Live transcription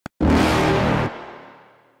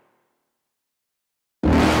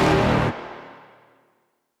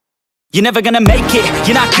You're never gonna make it,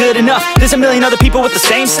 you're not good enough. There's a million other people with the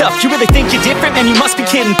same stuff. You really think you're different? Man, you must be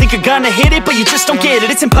kidding. Think you're gonna hit it, but you just don't get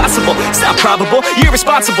it. It's impossible, it's not probable, you're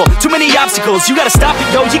irresponsible. Too many obstacles, you gotta stop it,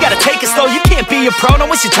 yo. You gotta take it slow, you can't be a pro.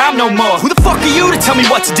 Don't waste your time no more. Who the fuck are you to tell me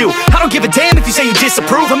what to do? I don't give a damn if you say you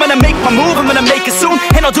disapprove. I'm gonna make my move, I'm gonna make it soon.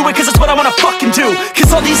 And I'll do it cause it's what I wanna fucking do.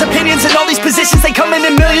 Cause all these opinions and all these positions, they come in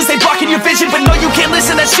millions, they blocking your vision. But no, you can't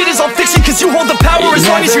listen, that shit is all fiction. Cause you hold the power as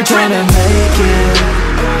long as you're dreaming.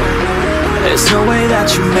 There's no way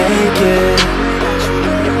that you make it.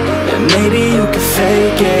 And maybe you can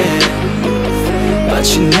fake it, but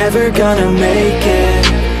you're never gonna make it.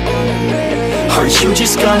 Are you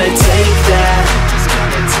just gonna take that?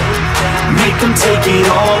 Make them take it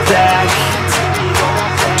all back.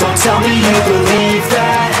 Don't tell me you believe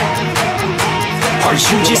that. Are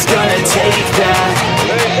you just gonna take that?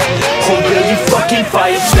 Or will you fucking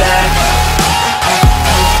fight back?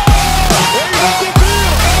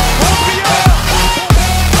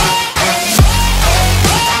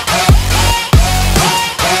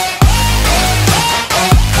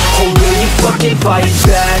 Fucking fight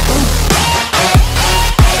back.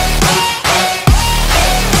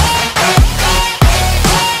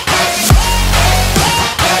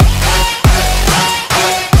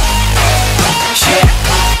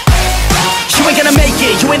 You ain't gonna make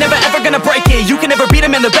it, you ain't never ever gonna break it. You can never beat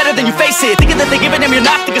them and they're better than you, face it. Thinking that they give a damn, you're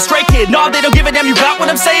not thinking straight, kid. No, they don't give a damn, you got what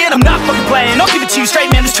I'm saying? I'm not fucking playing, I'll give it to you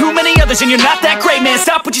straight, man. There's too many others and you're not that great, man.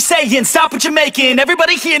 Stop what you're saying, stop what you're making.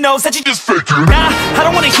 Everybody here knows that you just faking. Nah, I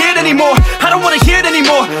don't wanna hear it anymore, I don't wanna hear it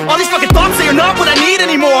anymore. All these fucking thoughts, they are not what I need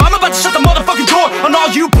anymore. I'm about to shut the motherfucking door on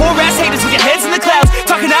all you poor ass haters with your heads in the clouds,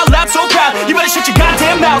 talking out loud so proud. You better shut your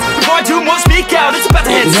goddamn mouth before I do more speak out. It's about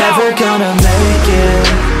to head south. You're never gonna make it.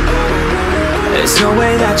 There's no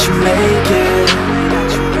way that you make it.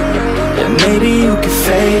 And maybe you can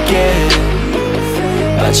fake it,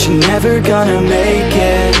 but you're never gonna make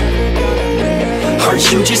it. Are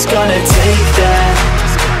you just gonna take that?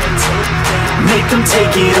 Make them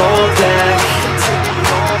take it all back.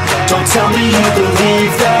 Don't tell me you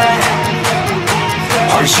believe that.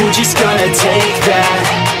 Are you just gonna take that?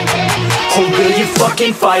 Or will you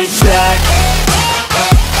fucking fight back?